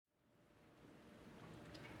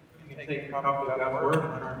You can take a copy of God's Word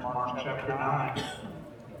and turn to Mark chapter 9.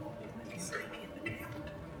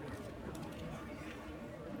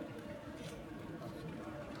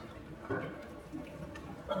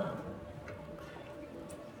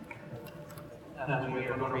 And we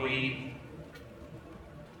are going to read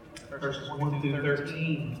verses 1 through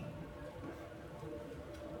 13.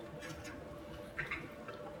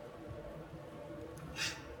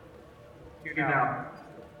 Hear now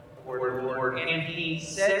the word of the Lord. And he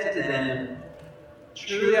said to them,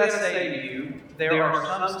 Truly I say to you, there are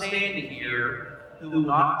some standing here who will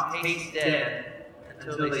not taste death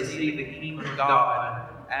until they see the kingdom of God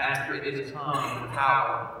after it is come with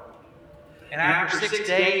power. And after 6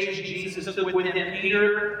 days, Jesus took with him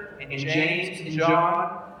Peter and James and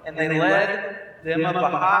John, and they led them up a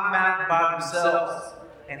high mountain by themselves.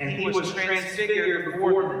 And he was transfigured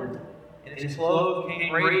before them, and his clothes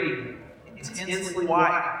became radiant, intensely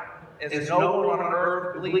white, as no one on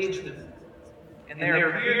earth could bleach them. And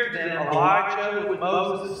there appeared to them Elijah with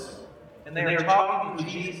Moses, and they were talking with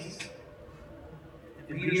Jesus.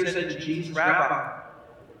 And Peter said to Jesus, Rabbi,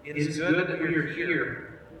 it is good that we are here.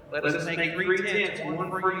 Let us make 3 tents, one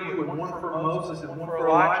for you, and one for Moses, and one for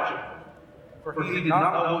Elijah. For he did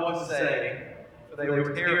not know what to say, for they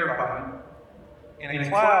were terrified. And a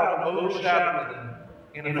cloud overshadowed them,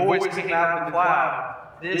 and a voice came out of the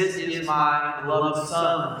cloud, This is my beloved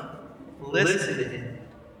Son. Listen to him.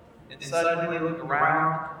 And suddenly they looked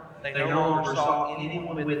around. They no longer saw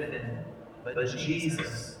anyone with them, but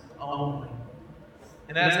Jesus only.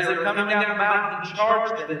 And as they were coming down the mountain, he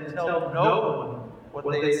charged them to tell no one what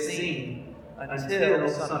they had seen until the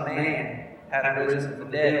Son of Man had risen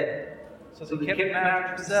from the dead. So they kept them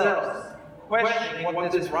out to themselves, questioning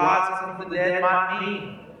what this rising from the dead might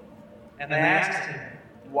mean. And they asked him,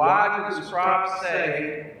 Why do the scribes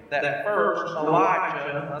say that first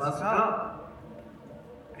Elijah must come?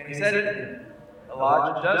 And he said to them,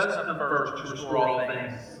 Elijah does come first to restore all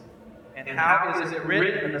things. And how is it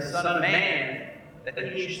written in the Son of Man that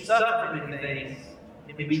he should suffer many things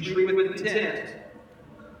and be treated with contempt?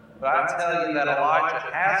 But I tell you that Elijah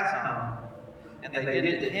has come, and they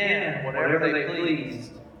did to him whatever they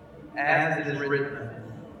pleased, as it is written of him.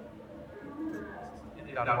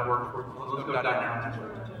 God, let's go down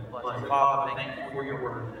now. Father, thank you for your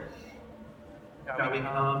word. God, we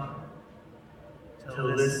come to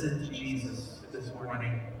listen to Jesus this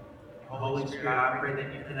morning. Holy Spirit, I pray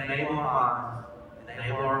that you can enable our minds,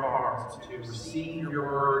 enable our hearts to receive your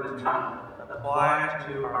word and to apply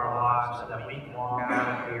it to our lives so that we can walk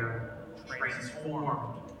out of here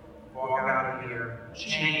transformed, walk out of here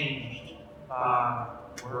changed by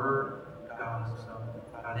the word of God. So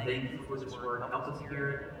I thank you for this word. Help us hear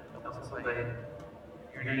it. Help us obey it.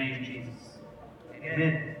 In your name, Jesus.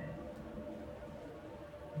 Amen.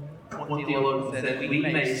 One theologian said that we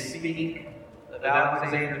may speak of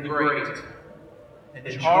Alexander the Great,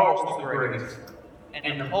 and Charles the Great,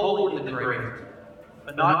 and Napoleon the Great,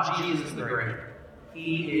 but not Jesus the Great.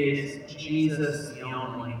 He is Jesus the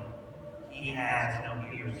only. He has no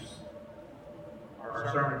peers.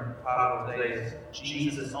 Our sermon title today is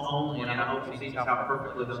Jesus Only, and I hope you see how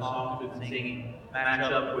perfectly the songs we've been singing match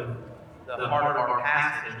up with the heart of our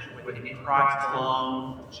passage, with in Christ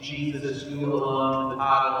alone, Jesus, you alone. The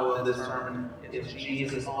title of this sermon is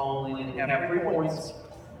Jesus Only, and we have 3 points.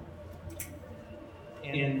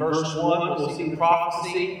 In verse 1, we'll see the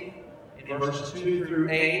prophecy. In verses 2 through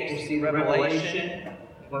 8, we'll see revelation.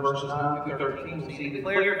 In verses 9 through 13, we'll see the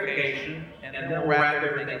clarification, and then we'll wrap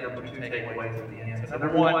everything up with 2 takeaways at the end. So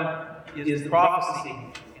number 1 is the prophecy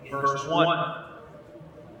in verse 1.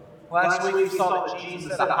 Last week we saw that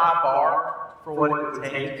Jesus set a high bar for what it would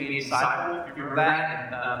take to be a disciple. If you remember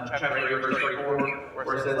that in chapter 8, verse 34,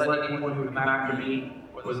 where it says, Let anyone who come after me,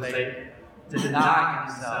 what does it say? Deny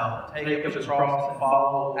himself, take up his cross and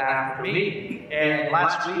follow after me. And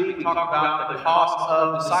last week we talked about the cost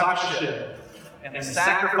of discipleship and the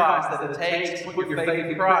sacrifice that it takes to put your faith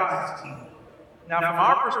in Christ. Now, from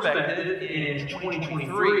our perspective, in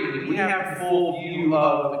 2023, we have the full view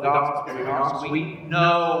of the gospel. We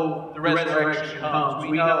know the resurrection comes.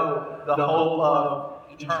 We know the hope of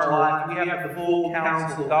eternal life. We have the full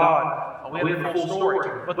counsel of God. We have the full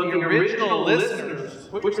story. But the original listeners,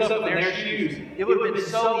 put yourself in their shoes, it would have been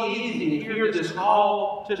so easy to hear this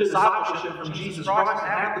call to discipleship from Jesus Christ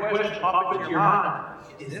and have the question pop into your mind,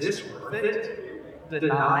 is this worth it?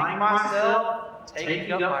 Denying myself,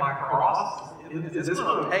 taking up my cross, is this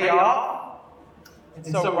going to pay off? And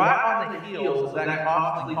so right on the heels of that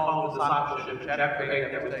constantly called discipleship, chapter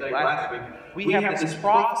 8 that we studied last week, we have this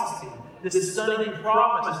prophecy, this stunning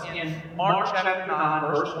promise in Mark chapter 9,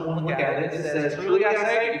 verse 1. Look at it. It says, Truly I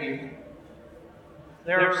say to you,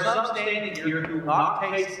 There are some standing here who will not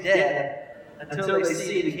taste death until they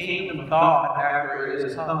see the kingdom of God after it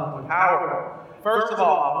is come with power. First of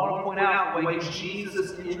all, I want to point out the way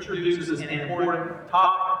Jesus introduces an important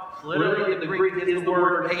topic. Literally, in the Greek is the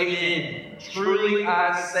word amen. Truly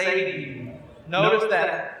I say to you. Notice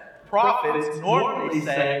that prophets normally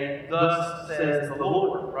say, thus says the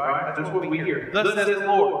Lord, right? That's what we hear. Thus says the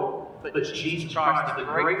Lord. But Jesus Christ, the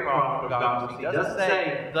great prophet of God, he doesn't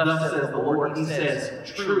say, thus says the Lord. He says,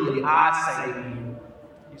 truly I say to you.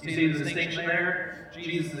 You see the distinction there?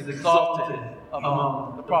 Jesus is exalted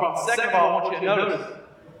among the prophets. Second of all, I want you to notice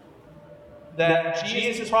that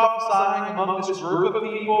Jesus is prophesying among this group of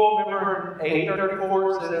people. Remember in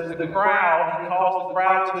 8:34 it says the crowd, he calls the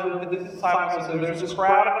crowd to him, the disciples, so there's this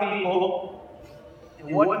crowd of people.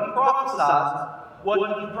 And what he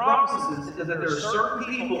promises is that there are certain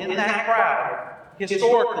people in that crowd,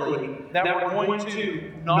 historically, that were going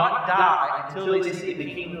to not die until they see the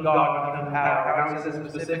kingdom of God become power. How he says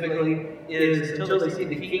specifically is until they see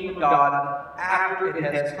the kingdom of God after it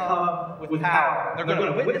has come with power. They're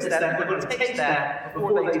going to witness that, they're going to taste that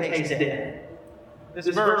before they taste death. This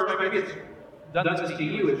verse, maybe it's done this to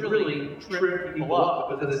you, it's really tripped people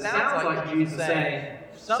up because it sounds like Jesus saying,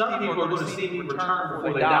 some people are going to see me return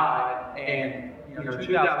before they die, and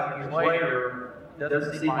 2,000 years later, it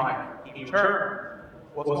doesn't seem like he returned.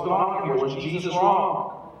 What's going on here? Was Jesus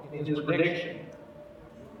wrong in his prediction?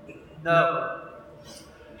 No.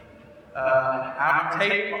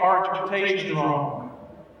 Our interpretation is wrong.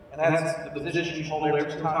 And that's the position you hold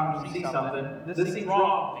every time you see something. This seems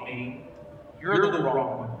wrong to me. You're the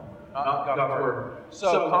wrong one, not God's Word.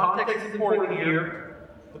 So context is important here.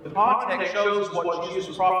 But the context shows what Jesus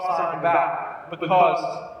was prophesying about, because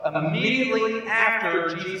immediately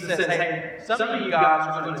after Jesus says, hey, some of you guys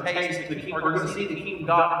are going to see the kingdom of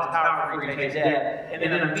God in its power before you taste death. And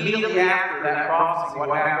then immediately after that prophecy,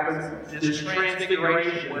 what happens? This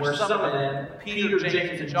transfiguration where some of them, Peter,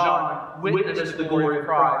 James, and John, witnessed the glory of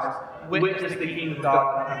Christ, witnessed the kingdom of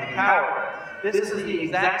God coming in power. This is the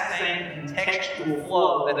exact same contextual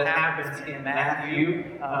flow that happens in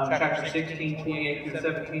Matthew chapter 16, 28 through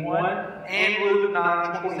 17, 1, and Luke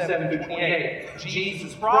 9, 27 through 28.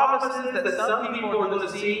 Jesus promises that some people are going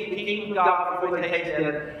to see the kingdom of God before they taste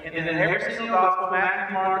death. And then every single gospel,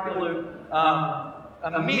 Matthew, Mark, and Luke,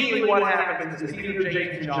 immediately what happens is Peter,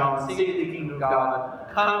 James, and John see the kingdom of God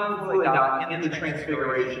come before they die in the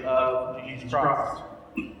transfiguration of Jesus Christ.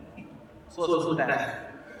 So let's look at that.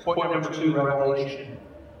 Point number 2, Revelation.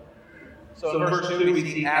 So in verse 2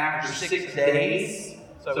 we see after 6 days.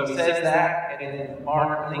 So he says that, and then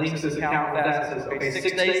Mark links his account with that and says, okay,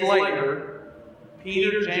 6 days later,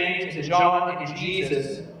 Peter, James, and John, and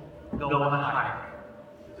Jesus go on a hike.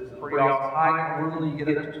 This is a pretty awesome hike. Normally you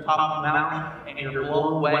get up to the top of the mountain, and you're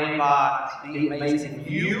blown away by the amazing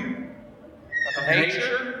view of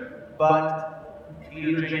nature. But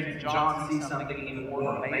Peter, James, and John see something even more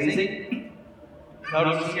amazing.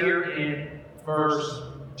 Notice here in verse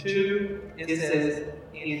 2, it says,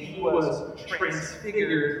 and he was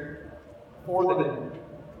transfigured for them.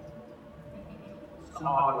 It's an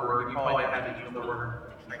odd word. You probably haven't used the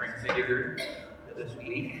word transfigured this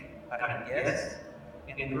week, I guess.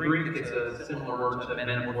 In Greek, it's a similar word to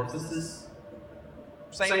metamorphosis.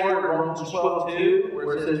 Same word in Romans 12:2,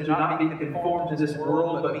 where it says, do not be conformed to this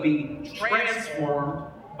world, but be transformed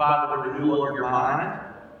by the renewal of your mind.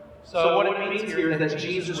 So what it means here is that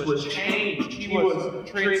Jesus was changed, he was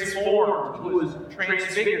transformed, he was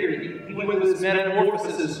transfigured, he went through this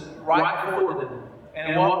metamorphosis right before them.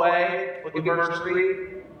 And in what way? Look at verse 3.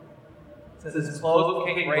 It says his clothes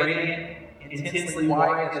became radiant, intensely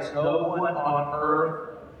white as no one on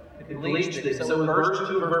earth could bleach them. So in verse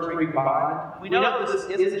 2 and verse 3 combined, we know that this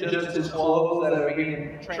isn't just his clothes that are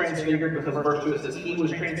being transfigured, because verse 2 it says he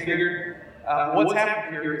was transfigured. What's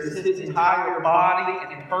happened here is his entire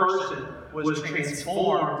body and person was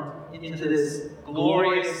transformed into this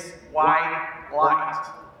glorious white light.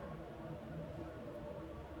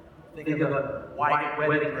 Think of a white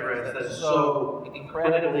wedding dress that's so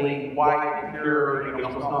incredibly white and pure, you can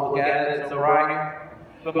almost not look at it, it's so bright.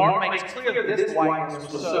 But Mark makes clear that this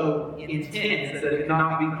whiteness was so intense that it could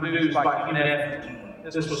not be produced by human effort.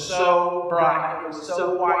 This was so bright, it was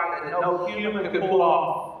so white that no human could pull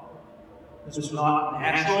off. This was not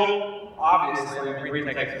natural. Obviously, when we read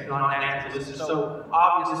the text, it's not natural. This is so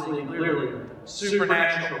obviously and clearly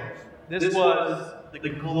supernatural. This was the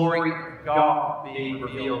glory of God being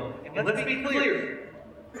revealed. And let's be clear.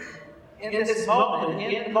 In this moment,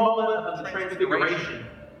 in the moment of the transfiguration,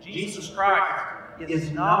 Jesus Christ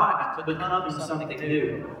is not becoming something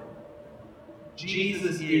new.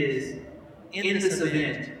 Jesus is, in this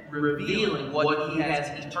event, revealing what he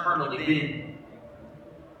has eternally been.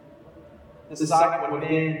 This sight would have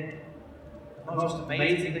been the most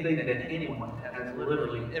amazing thing that anyone has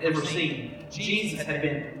literally ever seen. Jesus had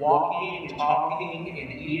been walking and talking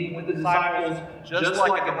and eating with the disciples just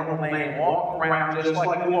like a normal man, walking around just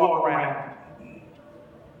like we walk around.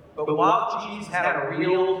 But while Jesus had a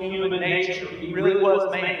real human nature, he really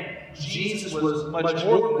was man, Jesus was much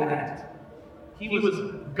more than that. He was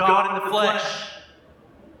God in the flesh.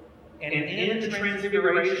 And in the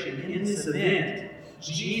Transfiguration, in this event,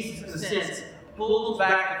 Jesus, in a sense, pulls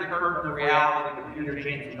back the curtain of reality to Peter,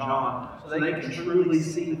 James, and John so they can truly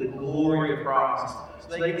see the glory of Christ,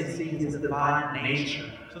 so they can see His divine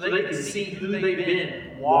nature, so they can see who they've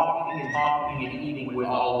been walking and talking and eating with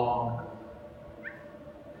all along.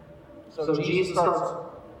 So Jesus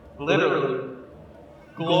starts literally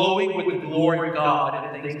glowing with the glory of God,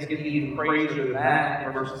 and things get even crazier than that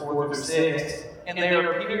in verses 4 through 6. And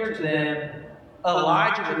there appeared to them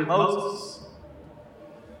Elijah with Moses,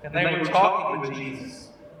 and they were talking with Jesus.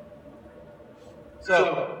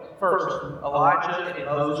 So, first, Elijah and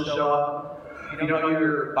Moses show up. If you don't know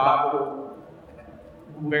your Bible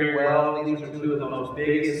very well, these are two of the most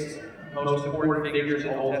biggest, most important figures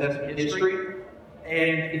in Old Testament history.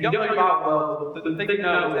 And if you don't know your Bible well, the thing to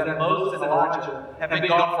know is that Moses and Elijah have been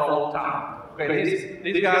gone for a long time. Okay,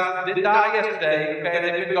 these guys didn't die yesterday. Okay,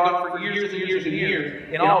 they've been gone for years and years and years.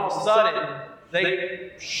 And all of a sudden,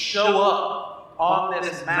 they show up on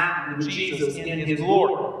this mountain with Jesus in His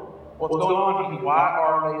glory. What's going on here? Why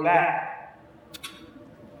are they back?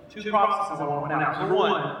 Two prophecies I want to point out. Number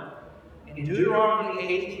one, in Deuteronomy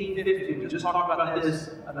 18:52, we just talked about this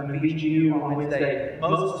on the BGU on Wednesday.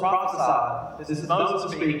 Moses prophesied. This is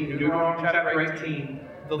Moses speaking, Deuteronomy chapter 18.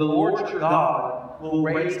 The Lord your God will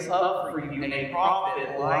raise up for you a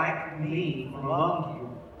prophet like me from among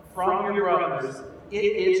you, from your brothers. It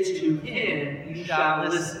is to him you shall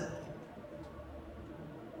listen.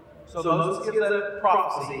 So Moses gives a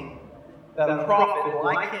prophecy that a prophet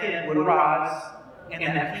like him would arise,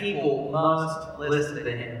 and that people must listen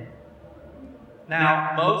to him.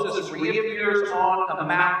 Now, Moses reappears on a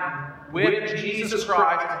mountain with Jesus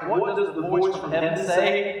Christ. What does the voice from heaven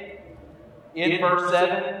say? In verse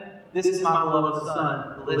 7, this is my beloved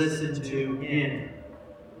Son, listen to him.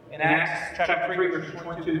 In Acts chapter 3, verses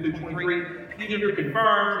 22 through 23, Peter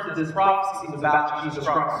confirms that this prophecy is about Jesus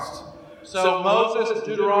Christ. So Moses in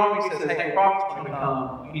Deuteronomy says, hey, a prophet's going to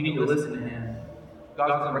come. You need to listen to him.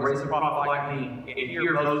 God's going to raise a prophet like me. And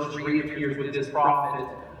here Moses reappears with this prophet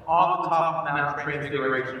on the top of Mount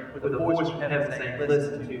Transfiguration with the voice from heaven saying,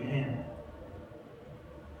 listen to him.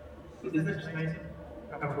 Isn't this amazing?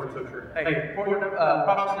 God's word is so true. Hey,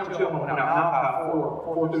 prophecy number 2, I want to point out, Malachi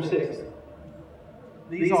 4 through 6.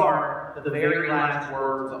 These are the very last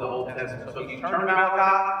words of the Old Testament. So if you turn to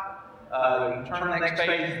Malachi, you turn to the next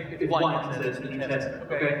page, it's blank, it says New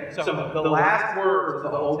Testament. Okay? So the last words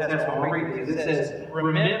of the Old Testament, I'll read these. It says,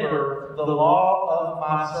 remember the law of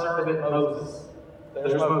my servant Moses.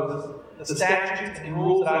 There's Moses. The statutes and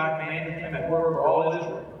rules that I commanded him at word for all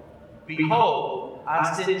Israel. Behold,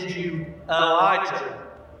 I send you Elijah,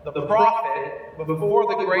 the prophet, before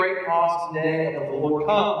the great and awesome day of the Lord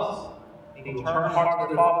comes. He will turn hearts of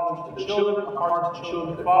their fathers to the children, and hearts of the children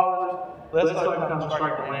to their fathers, lest I come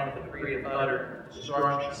strike the land with a decree of utter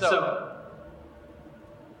destruction. So,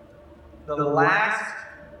 the last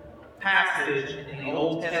passage in the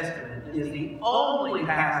Old Testament is the only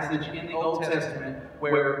passage in the Old Testament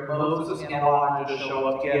where Moses and Elijah show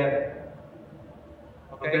up together.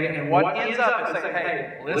 Okay, and what ends up is saying,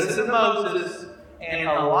 hey, listen to Moses, and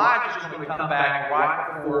Elijah's going to come back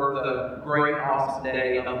right before the great and awesome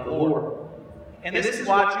day of the Lord. And this is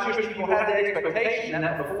why Jewish people had the expectation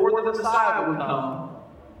that before the Messiah would come,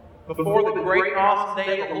 before the great and awesome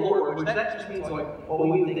day of the Lord, which that just means like, well,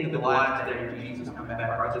 we think of the last day of Jesus coming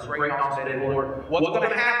back, right? This great and awesome day of the Lord. What's going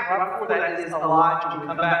to happen right before that is Elijah will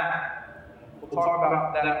come back. We'll talk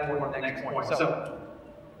about that more in the next point. So,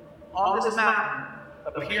 on this mountain,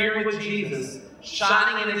 appearing with Jesus,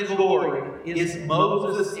 shining in his glory, is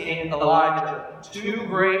Moses and Elijah, two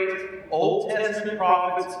great Old Testament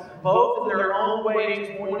prophets, both in their own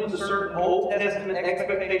ways pointing to certain Old Testament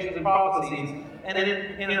expectations and prophecies, and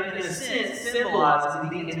in a sense symbolizing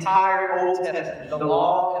the entire Old Testament, the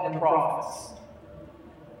law and the prophets.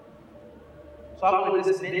 So I believe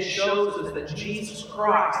this shows us that Jesus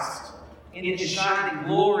Christ, in his shining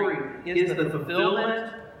glory, is the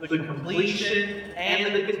fulfillment, the completion,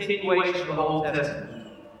 and the continuation of the Old Testament.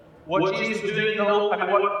 What Jesus was doing in the Old,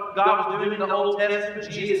 what God was doing in the Old Testament,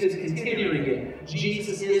 Jesus is continuing it.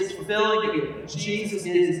 Jesus is fulfilling it. Jesus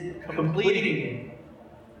is completing it.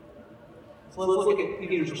 So let's look at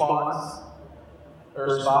Peter's response.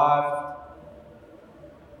 Verse 5,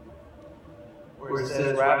 where it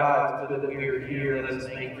says, Rabbi, it's good that we are here. Let us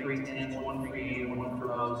make 3 tents, one for you, one for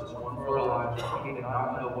Moses, one for Elijah. He did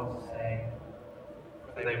not know what to say,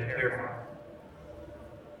 but they were terrified.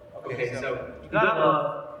 Okay, so you gotta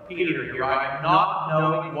love Peter here, right? Not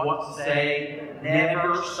knowing what to say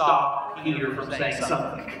never stopped Peter from saying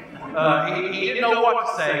something. He didn't know what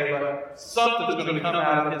to say, but something was going to come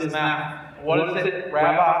out of his mouth. What is it?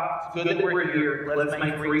 Rabbi, it's good that we're here. Let's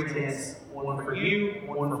make 3 tents. One for you,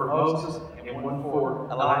 one for Moses, and one for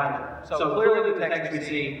Elijah. So clearly in the text we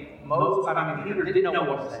see Peter didn't know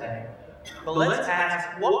what to say. But let's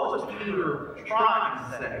ask, what was Peter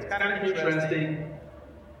trying to say? It's kind of interesting.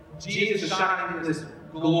 Jesus is shining in this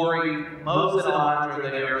glory. Moses and Elijah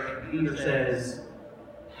are there, and Peter says,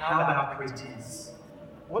 how about 3 tents?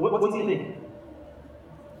 What's he thinking?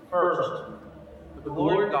 First, the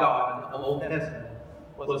glory of God in the Old Testament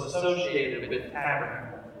was associated with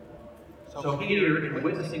tabernacle. So Peter, in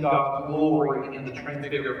witnessing God's glory in the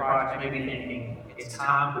transfigured Christ, may be thinking, it's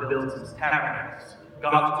time to build some tabernacles.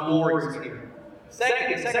 God's glory is here.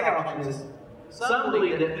 Second option is, some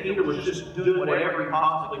believe that Peter was just doing whatever he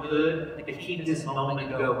possibly could to keep this moment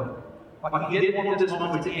going. Like he didn't want this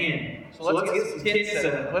moment to end. So let's get some tents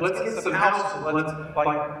set up. Let's get some houses.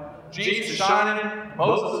 Like Jesus is shining,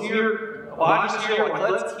 Moses is here, Elijah's here. Like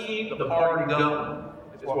let's keep the party going.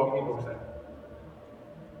 Is what people are saying.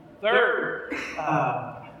 Third,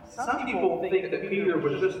 some people think that Peter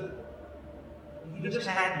was he just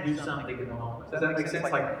had to do something in the moment. Does that make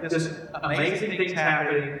sense? Like this amazing thing's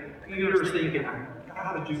happening. Peter's thinking, I've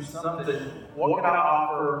got to do something. What can I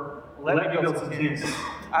offer? Let me build some tents.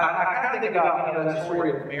 I kind of think about that story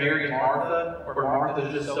of Mary and Martha, where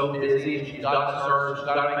Martha's just so busy and she's got to serve, she's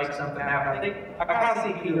got to make something happen. I kind of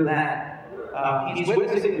see Peter that. He's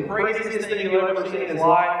witnessing the craziest thing he'll ever see in his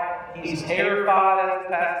life. He's terrified, as the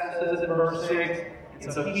passage says in verse 6.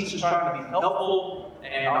 And so he's just trying to be helpful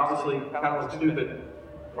and obviously kind of a stupid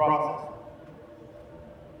process.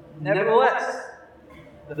 Nevertheless,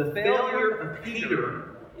 the failure of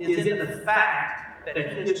Peter is in the fact that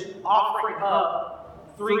he is offering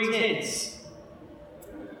up 3 tents.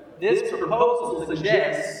 This proposal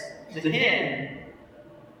suggests to him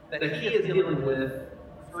that he is dealing with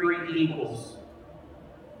 3 equals.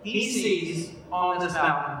 He sees on this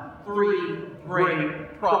mountain 3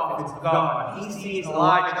 great prophets of God. He sees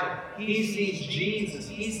Elijah. He sees Jesus.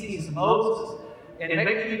 He sees Moses. And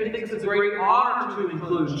maybe he even thinks it's a great honor to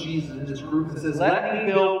include Jesus in this group. It says, let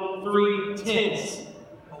me build 3 tents.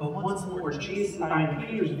 But once more,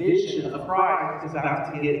 Peter's vision of Christ is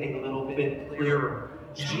about to get a little bit clearer.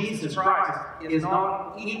 Jesus Christ is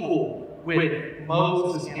not equal with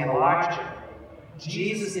Moses and Elijah.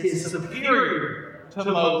 Jesus is superior to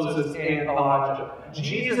Moses and Elijah.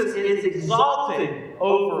 Jesus is exalted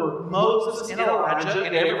over Moses and Elijah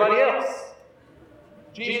and everybody else.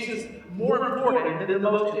 Jesus is more important than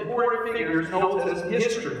the most important figures in Old Testament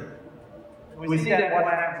history. We see that what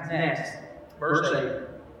happens next. Verse 7.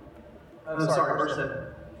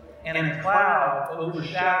 And a cloud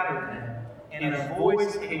overshadowed them, and a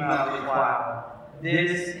voice came out of the cloud.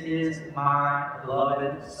 This is my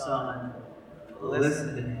beloved Son.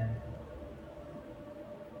 Listen to him.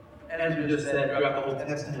 As we just said throughout the Old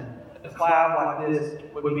Testament, a cloud like this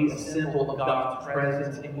would be a symbol of God's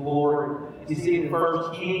presence and glory. You see it in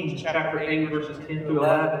 1 Kings chapter 8, verses 10 through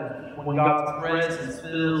 11, when God's presence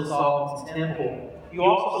fills Solomon's temple. You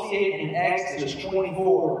also see it in Exodus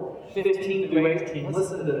 24, 15 through 18.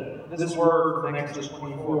 Listen to this word from Exodus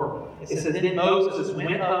 24. It says, Then Moses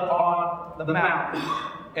went up on the mountain,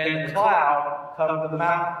 and the cloud covered the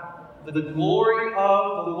mountain. The glory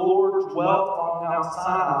of the Lord dwelt on Mount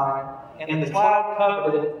Sinai, and the cloud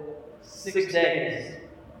covered it 6 days.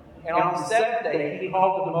 And on the 7th day he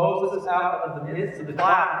called Moses out of the midst of the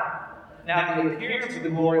cloud. Now the appearance of the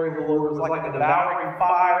glory of the Lord was like a devouring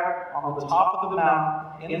fire on the top of the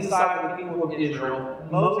mountain inside the people of Israel.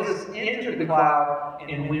 Moses entered the cloud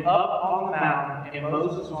and went up on the mountain, and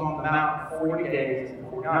Moses was on the mountain 40 days and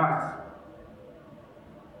 40 nights.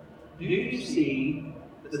 Do you see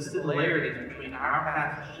the similarities between our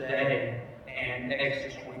passage today and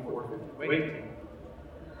Exodus 24, 15-18?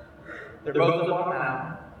 They're both up on a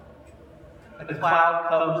mountain. The cloud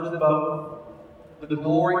covers them both. The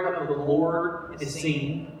glory of the Lord is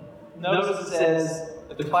seen. Notice it says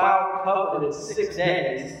that the cloud covered it 6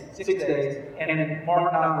 days. 6 days. And in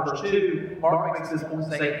Mark 9, verse 2, Mark makes this point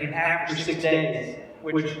say, and after 6 days,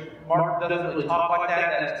 which Mark doesn't really talk like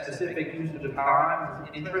that. That specific usage of time is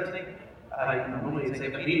interesting. Normally it's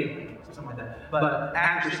immediately, something like that. But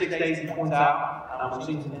after 6 days, he points out, which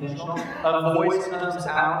seems intentional, a voice comes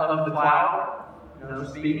out of the cloud,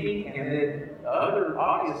 speaking, and then the other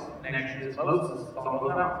obvious connection is Moses on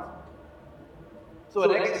the mountain. So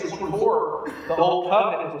in Exodus 24, the Old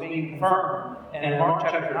Covenant was being confirmed, and in Mark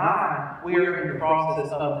chapter 9, we are in the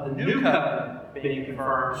process of the New Covenant being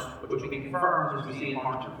confirmed, which will be confirmed, as we see in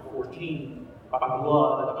Mark chapter 14, by the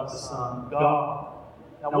blood of the Son of God.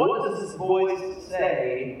 Now, what does this voice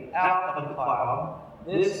say out of the cloud?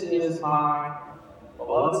 This is my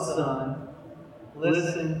beloved Son.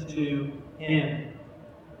 Listen to him.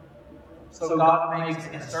 So God makes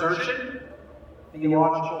an assertion,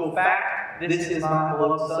 theological fact. This is my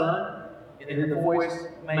beloved Son. And then the voice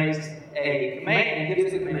makes a command,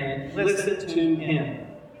 gives a command, listen to him.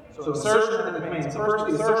 So assertion and the command. So first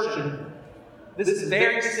the assertion. This is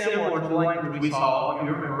very similar to the language we saw, if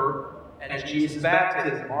you remember, at Jesus'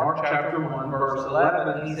 baptism, Mark chapter 1, verse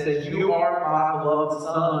 11, he says, "You are my beloved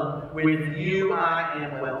Son, with you I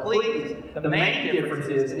am well pleased." The main difference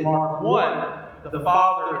is, in Mark 1, the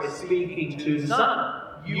Father is speaking to the Son.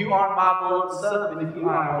 "You are my beloved Son, with you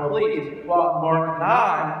I am well pleased." While in Mark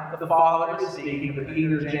 9, the Father is speaking to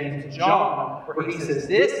Peter, James, and John, where he says,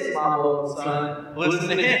 "This is my beloved Son, listen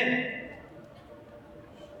to him."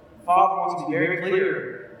 The Father wants to be very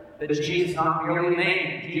clear that Jesus is not merely a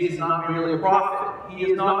man. Jesus is not merely a prophet. He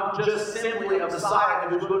is not just simply a Messiah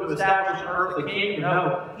who is going to establish an earthly kingdom.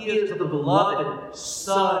 No, he is the beloved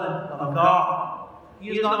Son of God.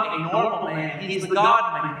 He is not a normal man. He is the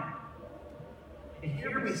God-man. And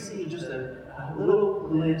here we see just a little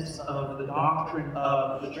glimpse of the doctrine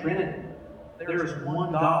of the Trinity. There is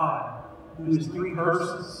one God who is three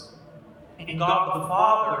persons. And God the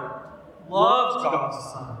Father loves God the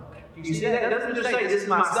Son. You see that? It doesn't just say, "This is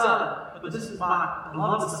my Son," but "This is my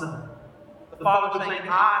beloved Son." The Father is saying,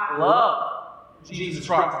 "I love Jesus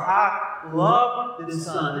Christ. I love this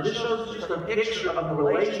Son." It just shows just a picture of the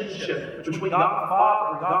relationship between God the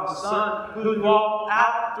Father and God the Son, who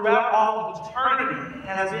throughout all eternity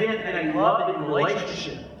has been in a loving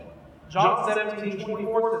relationship. John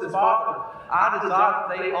 17:24 says, "Father, I desire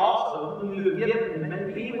that they also, whom you have given me,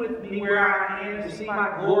 may be with me where I am, to see my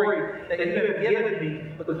glory that you have given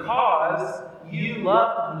me, because you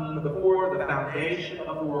loved me before the foundation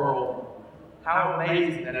of the world." How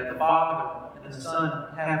amazing that the Father and the Son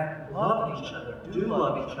have loved each other, do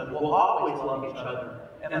love each other, will always love each other.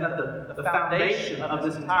 And that the foundation of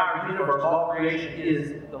this entire universe, all creation,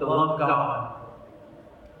 is the love of God.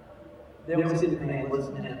 Then we see the command,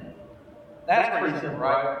 listen to him. That's pretty simple,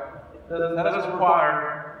 right? That doesn't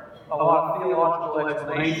require a lot of theological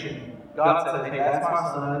explanation. God says, "Hey, that's my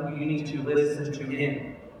Son. You need to listen to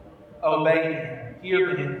him. Obey him.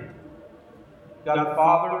 Hear him." God the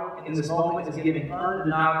Father, in this moment, is giving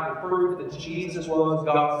undeniable proof that Jesus was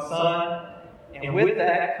God's Son. And with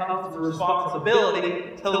that comes the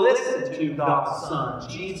responsibility to listen to God's Son,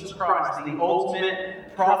 Jesus Christ, the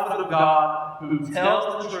ultimate prophet of God, who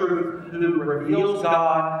tells the truth, who reveals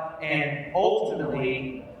God, and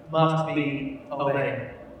ultimately must be obeyed.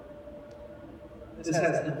 This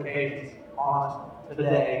has implications on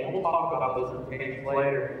today. We'll talk about those implications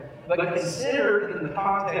later. But consider in the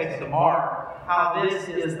context of Mark how this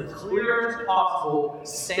is the clearest possible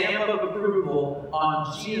stamp of approval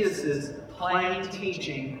on Jesus' plain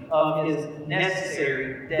teaching of his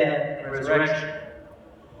necessary death and resurrection.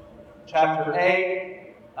 Chapter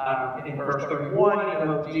 8, in verse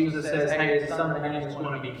 31, Jesus says, "Hey, the Son of Man is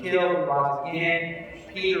going to be killed, rise again."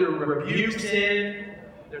 Peter rebukes him.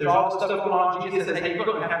 There's all this stuff going on. Jesus says, "Hey, you're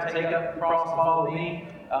going to have to take up the cross and follow me."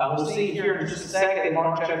 We'll see here in just a second in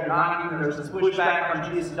Mark chapter 9, even there's this pushback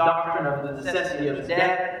on Jesus' doctrine of the necessity of his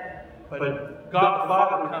death. But God the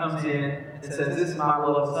Father comes in and says, "This is my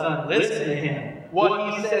beloved Son. Listen to him.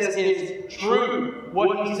 What he says is true.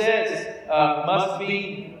 What he says must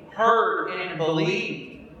be heard and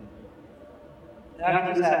believed."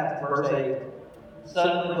 Now this happens, verse 8.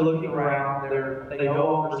 Suddenly looking around, they no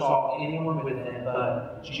longer saw anyone with them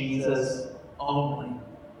but Jesus only.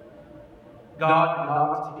 God did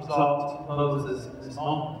not exalt Moses in this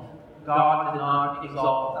moment. God did not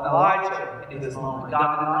exalt Elijah in this moment.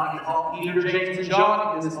 God did not exalt Peter, James, and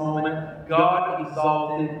John in this moment. God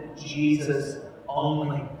exalted Jesus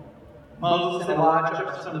only. Moses and Elijah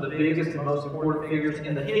are some of the biggest and most important figures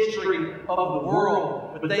in the history of the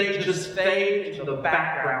world, but they just fade into the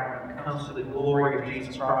background when it comes to the glory of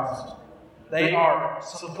Jesus Christ. They are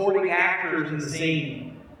supporting actors in the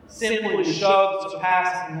scene, simply to show the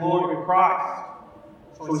surpassing glory of Christ.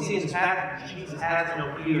 So we see in this passage, Jesus has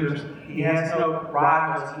no peers, he has no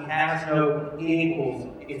rivals, he has no equals.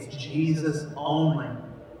 It's Jesus only.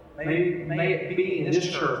 may it be in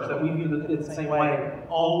this church that we view it the same way.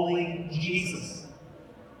 Only Jesus.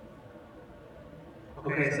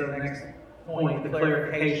 Okay, so the next point, the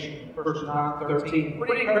clarification, verse 9-13.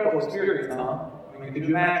 Pretty incredible experience, huh? I mean, could you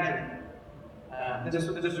imagine? This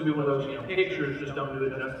would be one of those, pictures just don't do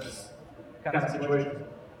it justice kind of situations.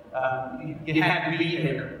 You had to be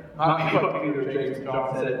there. Not what Peter, James, and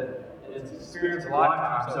John said. It's experience of a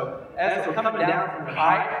lifetime. So as they're coming down from the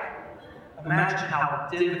height, imagine how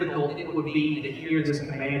difficult it would be to hear this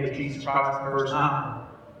command of Jesus Christ in verse 9.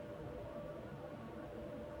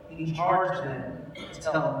 He charged them to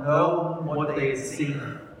tell no one what they had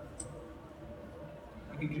seen.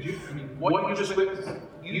 What you just witnessed,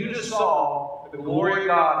 you just saw the glory of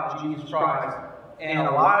God in Jesus Christ, and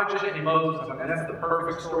Elijah and Moses. I mean, that's the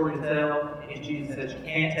perfect story to tell, and Jesus says you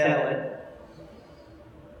can't tell it.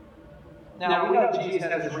 Now, we know Jesus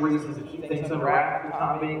has his reasons to keep things under wraps for the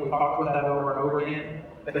time being. We've talked about that over and over again.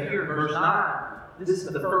 But here in verse 9, this is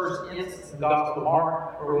the first instance in the Gospel of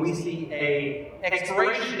Mark where we see an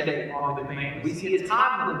expiration date on the command. We see a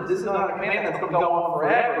time limit. This is not a command that's going to go on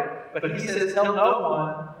forever. But he says, tell no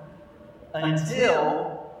one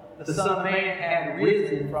until the Son of Man had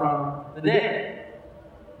risen from the dead.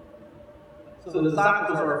 So the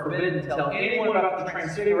disciples are forbidden to tell anyone about the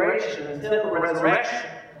transfiguration until the resurrection.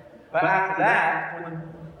 But after that,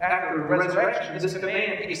 after the resurrection, this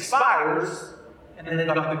command expires, and then they've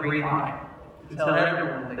got the green light to tell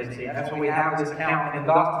everyone what they see. That's why we have this account in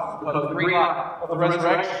the Gospels, because the green light of the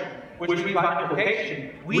resurrection, which means by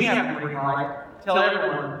implication, we have the green light to tell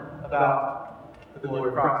everyone about the glory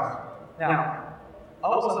of Christ. Now,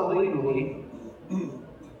 also legally,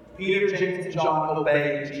 Peter, James, and John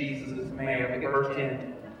obeyed Jesus' command. Look at verse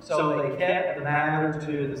 10. So they kept the matter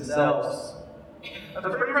to themselves. That's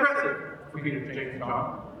pretty impressive for Peter, James, and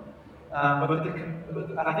John. But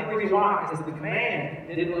I think the reason why is that the command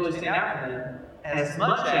didn't really stand out to them as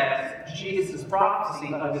much as Jesus'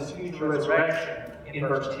 prophecy of his future resurrection in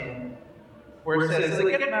verse 10, where it says,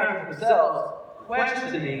 they kept the matter to themselves,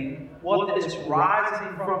 questioning what this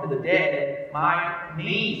rising from the dead might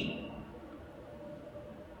mean.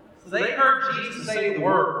 So they heard Jesus say the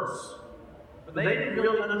words, but they didn't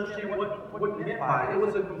really understand what he meant by it. It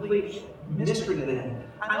was a complete mystery to them.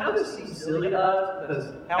 I know this seems silly to us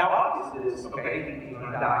because how obvious it is. Okay, he's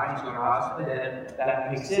going to die, he's going to rise from the dead.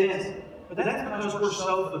 That makes sense. But that's because we're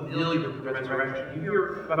so familiar with the resurrection. You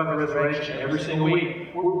hear about the resurrection every single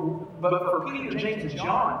week. But for Peter, James, and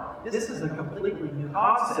John, this is a completely new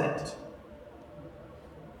concept.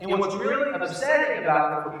 And what's really upsetting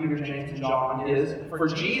about it for Peter, James, and John is for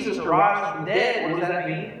Jesus to rise from the dead, what does that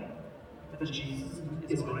mean? That Jesus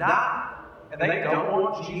is going to die. And they don't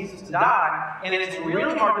want Jesus to die. And it's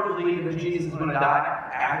really hard to believe that Jesus is going to die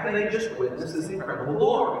after they just witnessed this incredible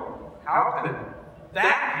glory. How could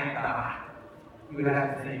that man die? You would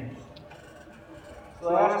have to think. So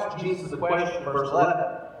they asked Jesus a question, verse 11.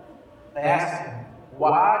 They asked him,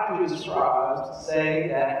 why do the scribes say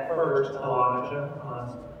that first Elijah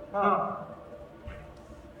must come?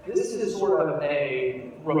 This is sort of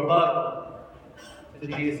a rebuttal to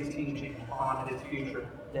Jesus' teaching on his future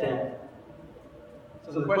death.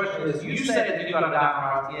 So the question is, you say that you've got to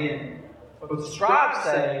die right again. But the scribes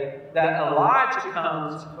say that Elijah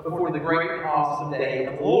comes before the great and awesome day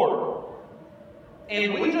of the Lord.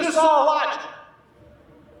 And we just saw Elijah.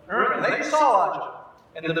 Remember, they just saw Elijah.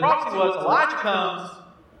 And the prophecy was, Elijah comes,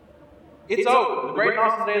 it's over. The great and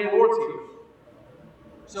awesome day of the Lord's here.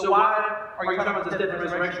 So why are you talking about this death and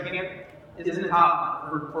resurrection again? Isn't it time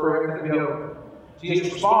for everything to be over?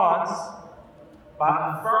 Jesus responds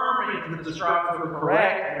by affirming that the scribes were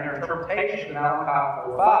correct in their interpretation of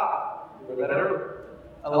Malachi 4:5. We read that earlier.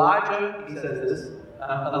 Elijah, he says this,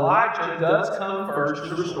 Elijah does come first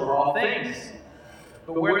to restore all things.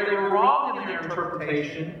 But where they were wrong in their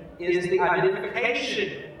interpretation is the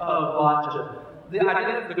identification of Elijah. The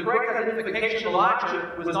correct identification of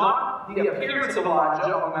Elijah was not the appearance of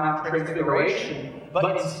Elijah on Mount Transfiguration,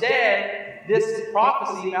 but instead, this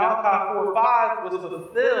prophecy, Malachi 4:5, was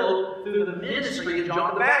fulfilled through the ministry of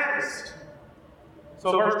John the Baptist.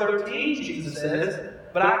 So verse 13, Jesus says,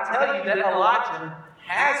 but I tell you that Elijah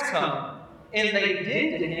has come, and they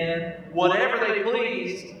did to him whatever they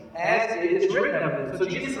pleased, as it is written of him. So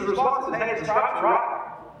Jesus' response is, hey, the scribes are right.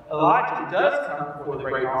 Elijah does come before the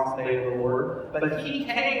great awesome day of the Lord, but he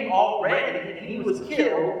came already, and he was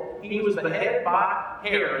killed. He was beheaded by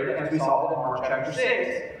Herod, as we saw in Mark chapter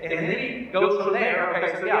 6. And then he goes from there.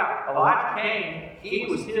 Okay, so yeah, Elijah came, he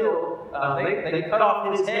was killed, they cut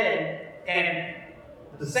off his head, and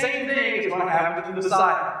the same thing is going to happen to the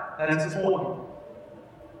Messiah. That's his point.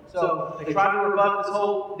 So they tried to rebut this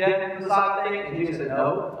whole death and Messiah thing, and Jesus said,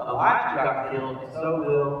 no, Elijah got killed, and so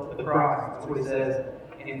will the Christ. That's what he says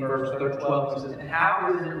in verse 12. He says, and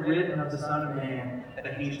how is it written of the Son of Man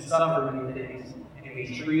that he should suffer many things and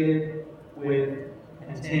be treated with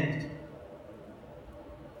contempt?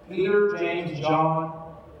 Peter, James, and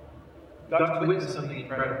John got to witness something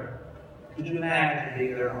incredible. Could you imagine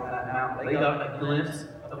being there on that mountain? They got a glimpse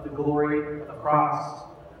of the glory of Christ.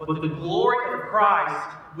 But the glory of Christ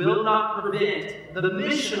will not prevent the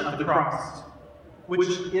mission of the Christ, which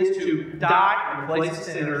is to die in the place of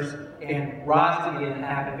sinners and rise again and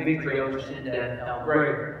have victory over sin, death, and hell,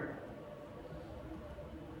 grave.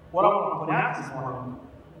 What I want to point out this morning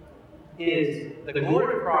is the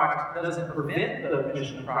glory of Christ doesn't prevent the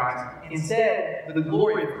mission of Christ. Instead, the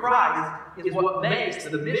glory of Christ is what makes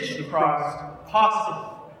the mission of Christ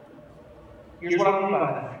possible. Here's what I mean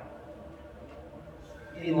by that.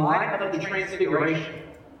 In light of the transfiguration,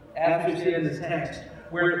 as we see in this text,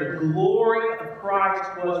 where the glory of Christ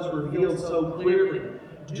was revealed so clearly,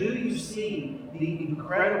 do you see the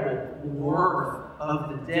incredible worth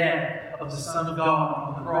of the death of the Son of God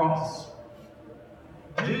on the cross?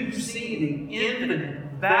 Do you see the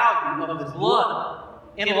infinite value of His blood?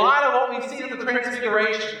 In light of what we see in the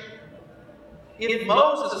transfiguration, if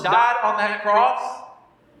Moses died on that cross,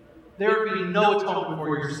 there would be no atonement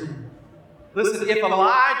for your sin. Listen, if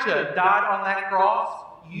Elijah died on that cross,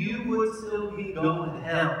 you would still be going to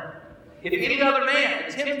hell. If any other man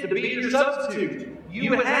attempted to be your substitute, you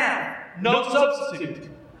would have no substitute.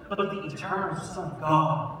 But the eternal Son of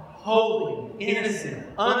God, holy, innocent,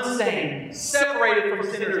 unstained, separated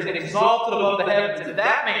from sinners, and exalted above the heavens, if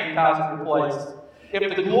that man dies in your place,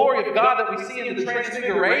 if the glory of God that we see in the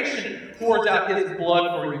transfiguration pours out His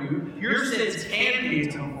blood for you, your sins can be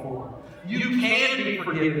atoned for. You can be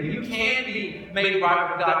forgiven. You can be made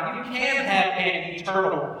right with God. You can have an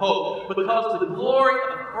eternal hope. Because the glory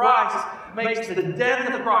of Christ makes the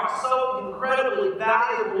death of Christ so incredibly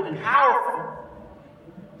valuable and powerful.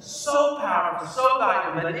 So powerful, so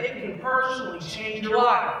valuable that it can personally change your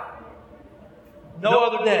life. No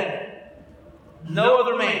other death, no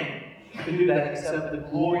other man can do that except the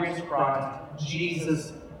glorious Christ,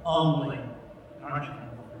 Jesus only. Aren't you?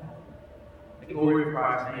 The glory of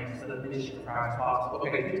Christ makes the mission of Christ possible.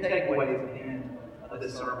 Okay, 2 takeaways at the end of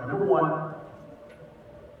this sermon. Number 1,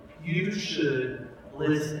 you should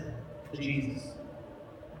listen to Jesus.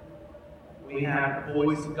 We have the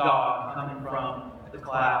voice of God coming from the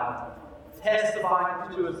cloud,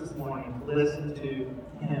 testifying to us this morning. Listen to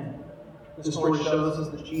Him. The story shows us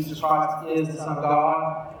that Jesus Christ is the Son of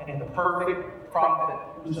God and the perfect prophet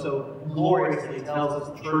who so gloriously tells us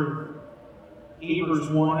the truth. Hebrews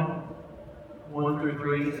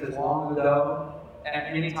 1:1-3 says, long ago,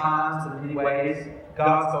 at many times and in many ways,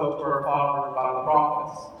 God spoke to our fathers by the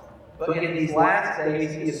prophets. But in these last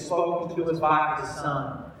days, He has spoken to us by His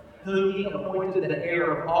Son, whom He appointed the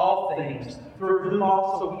heir of all things, through whom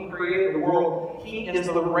also He created the world. He is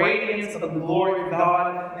the radiance of the glory of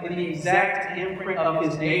God and the exact imprint of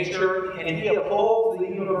His nature, and He upholds the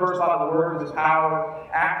universe by the word of His power.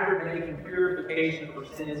 After making purification for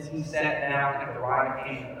sins, He sat down at the right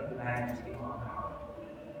hand of the Majesty on high.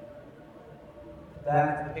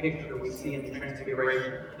 That's the picture we see in the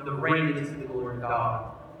Transfiguration, the radiance of the glory of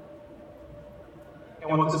God.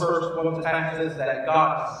 And what this passage says is that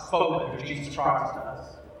God has spoken through Jesus Christ to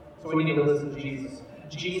us. So we need to listen to Jesus.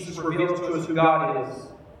 Jesus reveals to us who God is.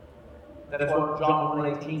 That's what John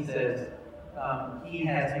 1:18 says. He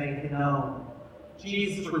has made Him known.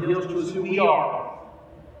 Jesus reveals to us who we are.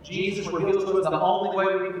 Jesus reveals to us the only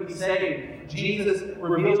way we can be saved. Jesus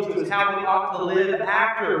reveals to us how we ought to live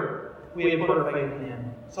after we have put our faith in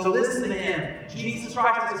Him. So listen to Him. Jesus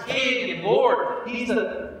Christ is King and Lord. He's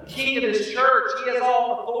the King of His church. He has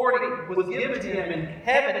all authority. It was given to Him in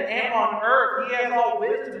heaven and on earth. He has all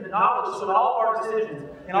wisdom and knowledge. So in all of our decisions,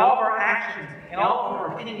 in all of our actions, in all of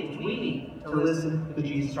our opinions, we need to listen to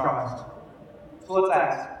Jesus Christ. So let's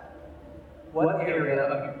ask, what area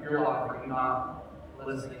of your life are you not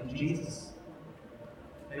listening to Jesus?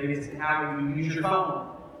 Maybe it's how you use your phone.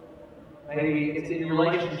 Maybe it's in your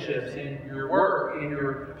relationships, in your work, in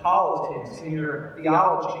your politics, in your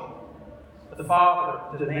theology. But the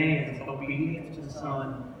Father demands obedience to the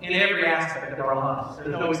Son in every aspect of our lives.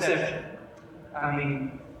 There's no exception. I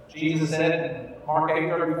mean, Jesus said in Mark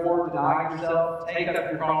 8:34, deny yourself, take up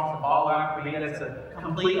your cross and follow after me. That's a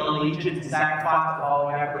complete allegiance and sacrifice to follow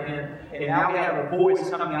after Him. And now we have a voice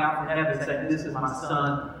coming out from heaven saying, this is my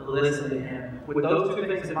Son, listen to Him. With those two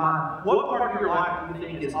things in mind, what part of your life do you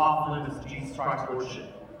think is off limits to Jesus Christ's Lordship?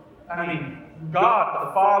 I mean, God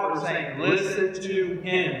the Father is saying, listen to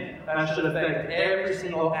Him. That should affect every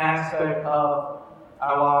single aspect of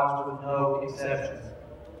our lives with no exceptions.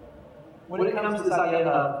 When it comes to this idea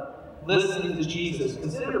of listening to Jesus,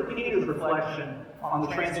 consider Peter's reflection on the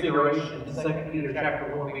Transfiguration in 2 Peter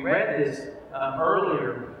chapter 1. We read this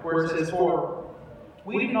earlier, where it says, "For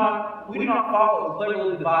we do not follow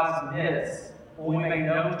cleverly devised myths, when we make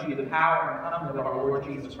known to you the power and coming of our Lord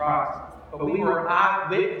Jesus Christ, but we were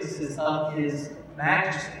eyewitnesses of His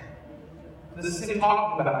majesty." This is Him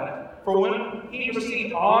talking about it. "For when He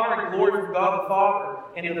received honor and glory from God the Father,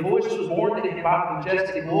 and the voice was borne to Him by the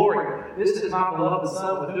majestic glory, 'This is my beloved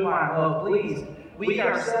Son, with whom I am well pleased,' we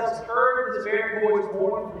ourselves heard His very voice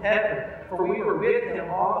borne from heaven, for we were with Him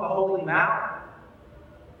on the holy mountain."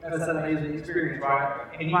 That's an amazing experience, right?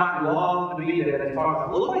 And you might long to be there that He's talking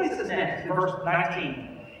about. Look what He says next in verse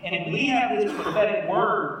 19. "And we have this prophetic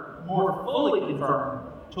word more fully confirmed,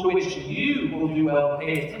 to which you will do well to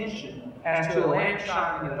pay attention, as to a lamp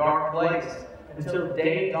shining in a dark place, until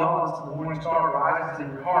day dawns and the morning star rises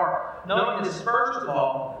in your heart. Knowing this, first of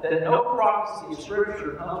all, that no prophecy of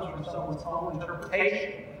Scripture comes from someone's own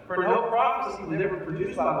interpretation. For no prophecy was ever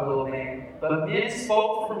produced by the will of man, but men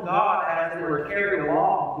spoke from God as they were carried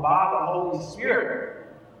along by the Holy Spirit."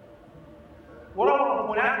 What I want to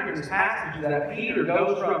point out here in this passage is that Peter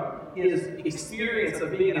goes from his experience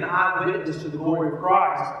of being an eyewitness to the glory of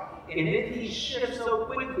Christ, and then he shifts so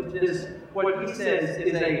quickly to this, what he says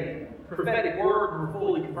is a prophetic word more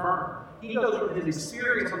fully confirmed. He goes from his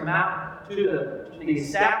experience on the mountain to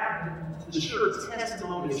the sure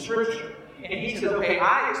testimony of Scripture. And he says, okay,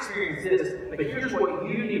 I experienced this, but here's what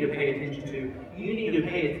you need to pay attention to. You need to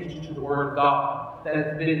pay attention to the Word of God that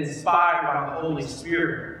has been inspired by the Holy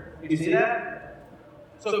Spirit. Do you see that?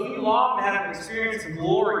 So if you long to have an experience of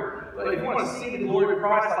glory, but if you want to see the glory of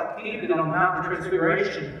Christ like Peter did on the Mount of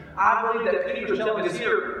Transfiguration, I believe that Peter is telling us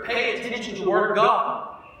here, pay attention to the Word of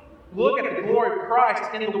God. Look at the glory of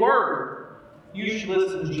Christ in the Word. You should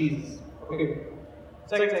listen to Jesus. Okay.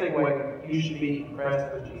 Second takeaway, you should be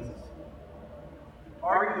impressed with Jesus.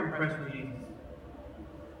 Are you impressed with Jesus?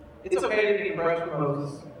 It's okay to be impressed with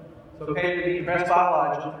Moses. It's okay to be impressed by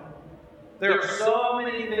Elijah. There are so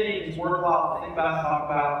many things worthwhile to think about and talk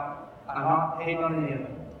about. I'm not hating on any of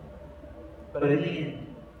them. But in the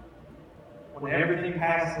end, when everything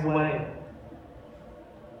passes away,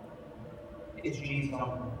 it's Jesus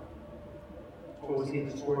on. It's what we see in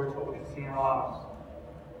the story, it's what we see in our lives.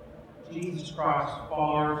 Jesus Christ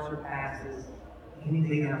far surpasses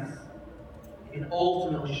anything else, and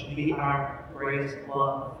ultimately should be our greatest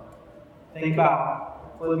love. Think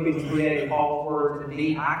about Philippians 3:8, Paul's words,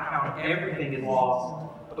 "Indeed, I count everything as loss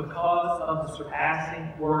because of the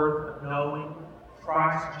surpassing worth of knowing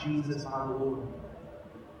Christ Jesus my Lord.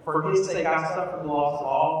 For His sake I suffer the loss of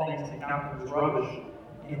all things and count them as rubbish,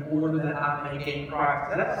 in order that I may gain Christ."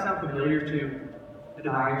 Does that sound familiar to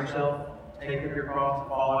deny yourself, take up your cross, and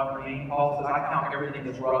follow after me? Paul says, I count everything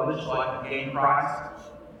as rubbish so I can gain Christ.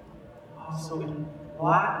 So in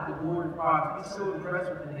light of the glory of Christ, be so impressed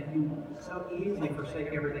with Him that you so easily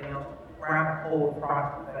forsake everything else, grab hold of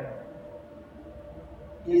Christ with faith.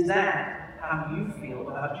 Is that how you feel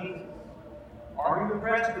about Jesus? Are you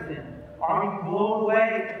impressed with Him? Are you blown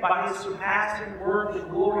away by His surpassing worth and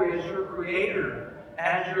glory as your Creator,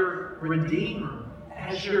 as your Redeemer,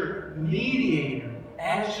 as your Mediator,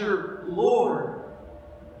 as your Lord?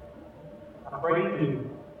 I pray you do.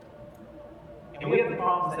 And we have the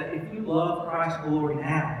promise that if you love Christ's glory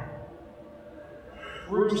now,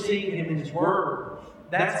 through seeing Him in His Word,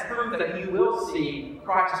 that's proof that you will see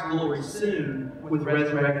Christ's glory soon with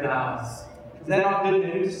resurrected eyes. Is that not good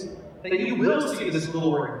news? That you will see this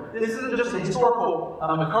glory. This isn't just a historical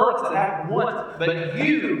occurrence that happened once, but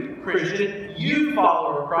you, Christian, you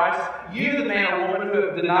follower of Christ, you, the man or woman who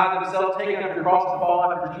have denied themselves, taken up your cross and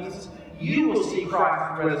fallen after Jesus, you will see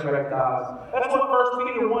Christ with resurrected eyes. That's what 1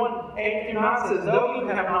 Peter 1:8-9 says. Though you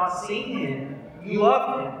have not seen Him, you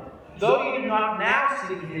love Him. Though you do not now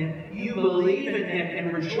see Him, you believe in Him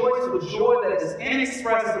and rejoice with joy that is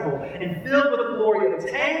inexpressible and filled with glory,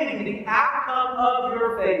 obtaining the outcome of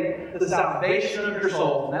your faith, the salvation of your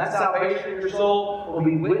soul. And that salvation of your soul will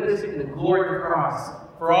be witnessing the glory of Christ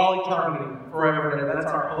for all eternity, forever and ever.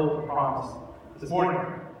 That's our hope and promise this morning.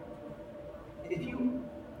 If you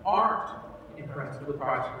aren't impressed with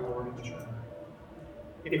Christ's glory,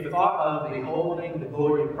 if the thought of beholding the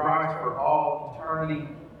glory of Christ for all eternity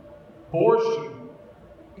bores you,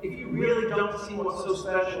 if you really don't see what's so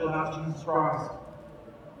special about Jesus Christ,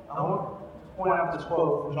 I want to point out this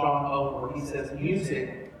quote from John Owen where he says,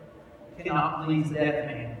 "Music cannot please the deaf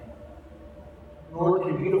man, nor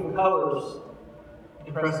can beautiful colors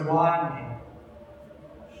impress the blind man.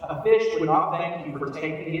 A fish would not thank you for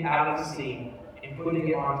taking it out of the sea and putting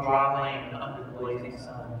it on dry land under the blazing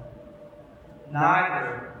sun.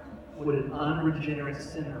 Neither would an unregenerate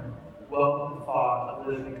sinner welcome the thought of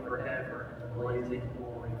living forever in the blazing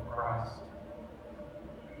glory of Christ.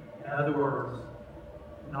 In other words,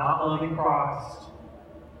 not loving Christ,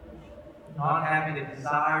 not having a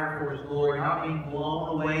desire for His glory, not being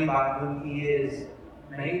blown away by who He is,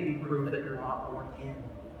 may be proof that you're not born again.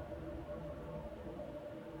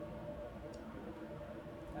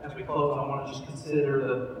 As we close, I want to just consider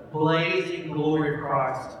the blazing glory of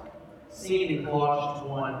Christ, seen in Colossians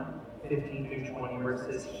 1:15-20, where it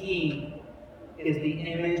says, He is the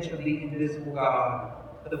image of the invisible God,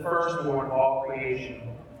 the firstborn of all creation.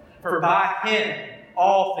 For by Him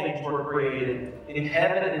all things were created, in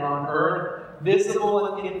heaven and on earth,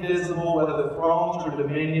 visible and invisible, whether thrones or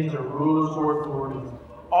dominions or rulers or authorities.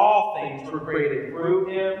 All things were created through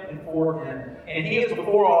Him and for Him. And He is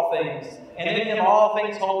before all things. And in Him all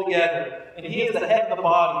things hold together. And He is the head of the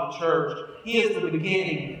body, the church. He is the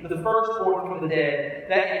beginning, the firstborn from the dead,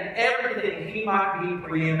 that in everything He might be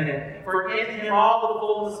preeminent. For in Him all the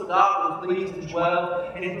fullness of God was pleased to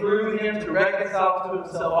dwell, and through Him to reconcile to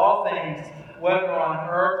Himself all things, whether on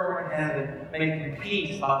earth or in heaven, making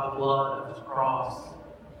peace by the blood of His cross.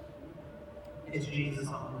 It's Jesus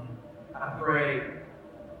only. I pray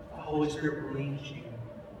the Holy Spirit leads you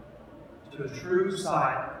to a true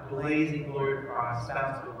sight, blazing glory of Christ,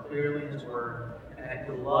 found so clearly in His Word, and that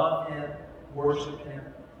you love Him, worship Him,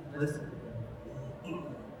 and listen to Him.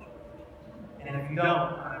 And if you don't,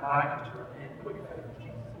 I invite you to repent and put your faith in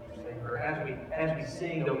Jesus as your Savior. As we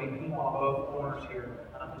sing, there'll be people on both corners here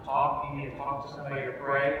to talk to you, to talk to somebody, or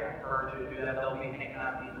pray. I encourage you to do that. They'll be hanging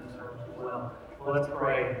out in the service as well. But let's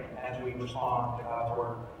pray as we respond to God's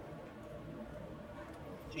Word.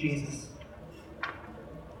 Jesus,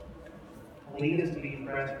 lead us to be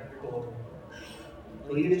impressed with your glory.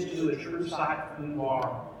 Lead us to a true sight of who you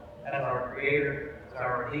are as our Creator, as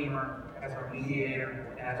our Redeemer, as our Mediator,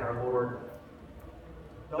 and as our Lord.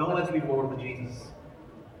 Don't let us be bored with Jesus.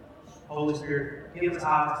 Holy Spirit, give us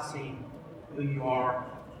eyes to see who you are.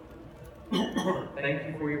 Thank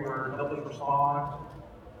you for your word. Help us respond.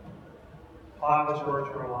 Apply this word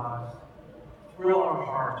to our lives. Thrill our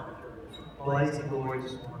hearts with your blazing glory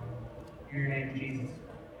this morning. In your name, Jesus.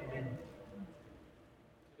 Amen.